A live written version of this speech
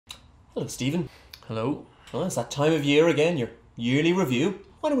Hello, Stephen. Hello. Well, it's that time of year again, your yearly review.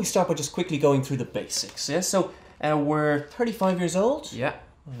 Why don't we start by just quickly going through the basics, yeah? So, we're 35 years old. Yeah.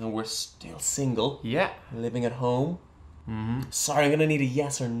 We're still single. Yeah. Living at home. Sorry, I'm gonna need a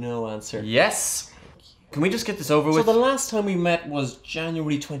yes or no answer. Yes. Can we just get this over with? So the last time we met was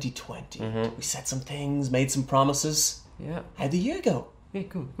January 2020. We said some things, made some promises. Yeah. How'd the year go? Yeah,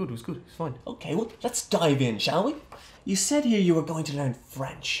 good. It was good. It's fine. Okay, well, let's dive in, shall we? You said here you were going to learn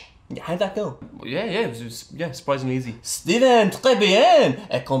French. How'd that go? Yeah, it was surprisingly easy. Steven, très bien!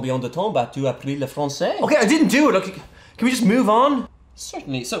 Et combien de temps as-tu appris le français? Okay, I didn't do it. Okay, can we just move on?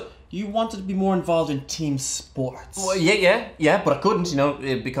 Certainly. So, you wanted to be more involved in team sports. Well, yeah, but I couldn't,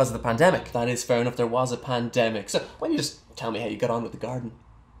 because of the pandemic. That is fair enough, there was a pandemic. So, why don't you just tell me how you got on with the garden?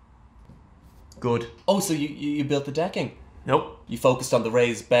 Good. Oh, so you built the decking? Nope. You focused on the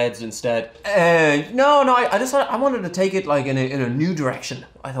raised beds instead? No, I decided I wanted to take it like in a new direction,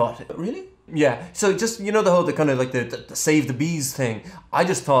 I thought. Really? Yeah, so just, the kind of like the save the bees thing. I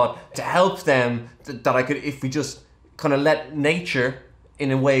just thought to help them that I could, if we just kind of let nature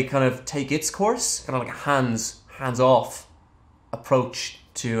in a way kind of take its course, kind of like a hands-off approach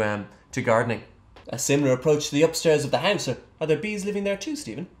to gardening. A similar approach to the upstairs of the house. Are there bees living there too,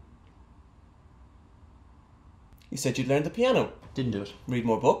 Stephen? You said you'd learned the piano. Didn't do it. Read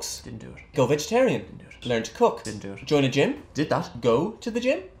more books. Didn't do it. Go vegetarian. Didn't do it. Learn to cook. Didn't do it. Join a gym. Did that. Go to the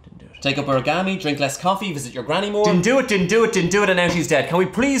gym. Didn't do it. Take up origami, drink less coffee, visit your granny more. Didn't do it, and now she's dead. Can we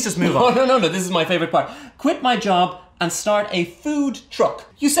please just move on? No, this is my favourite part. Quit my job and start a food truck.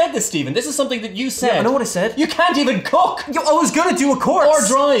 You said this, Stephen. This is something that you said. Yeah, I know what I said. You can't even cook! I was gonna do a course! Or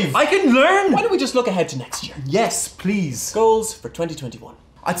drive! I can learn! Why don't we just look ahead to next year? Yes, please. Goals for 2021.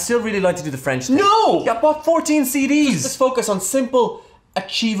 I'd still really like to do the French thing. No! Yeah, I bought 14 CDs! Let's focus on simple,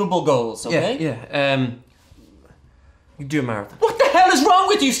 achievable goals, okay? Yeah. You do a marathon. What the hell is wrong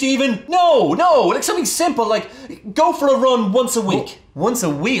with you, Stephen? No, like something simple, like go for a run once a week. Once a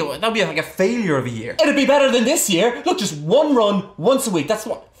week? That'd be like a failure of a year. It'd be better than this year. Look, just one run once a week. That's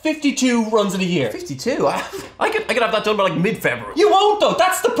what, 52 runs in a year. 52? I could have that done by like mid-February. You won't though,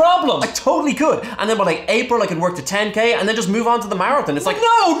 that's the problem. I totally could. And then by like April I could work to 10k and then just move on to the marathon. It's like,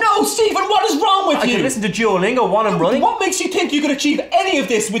 No, Stephen, what is wrong with you? I can listen to Duolingo while I'm running. What makes you think you could achieve any of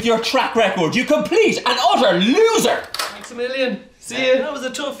this with your track record? You complete and utter loser. Thanks a million. See ya. That was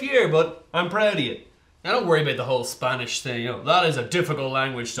a tough year, but I'm proud of you. Now don't worry about the whole Spanish thing, that is a difficult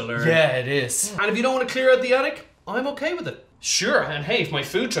language to learn. Yeah, it is. And if you don't want to clear out the attic, I'm okay with it. Sure, and hey, if my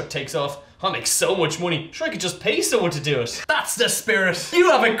food truck takes off, I'll make so much money. Sure, I could just pay someone to do it. That's the spirit. You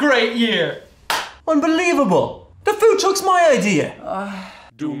have a great year. Unbelievable. The food truck's my idea.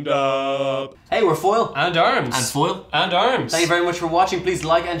 Doomed up. Hey, we're Foil. And Arms. And Foil. And Arms. Thank you very much for watching. Please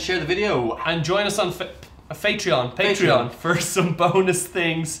like and share the video. And join us on Patreon for some bonus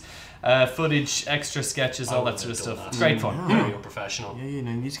things. Footage, extra sketches, all that sort of stuff. It's great fun. Very unprofessional. Yeah, you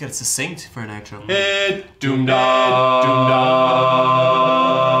need to get it succinct for an outro. Doomed up.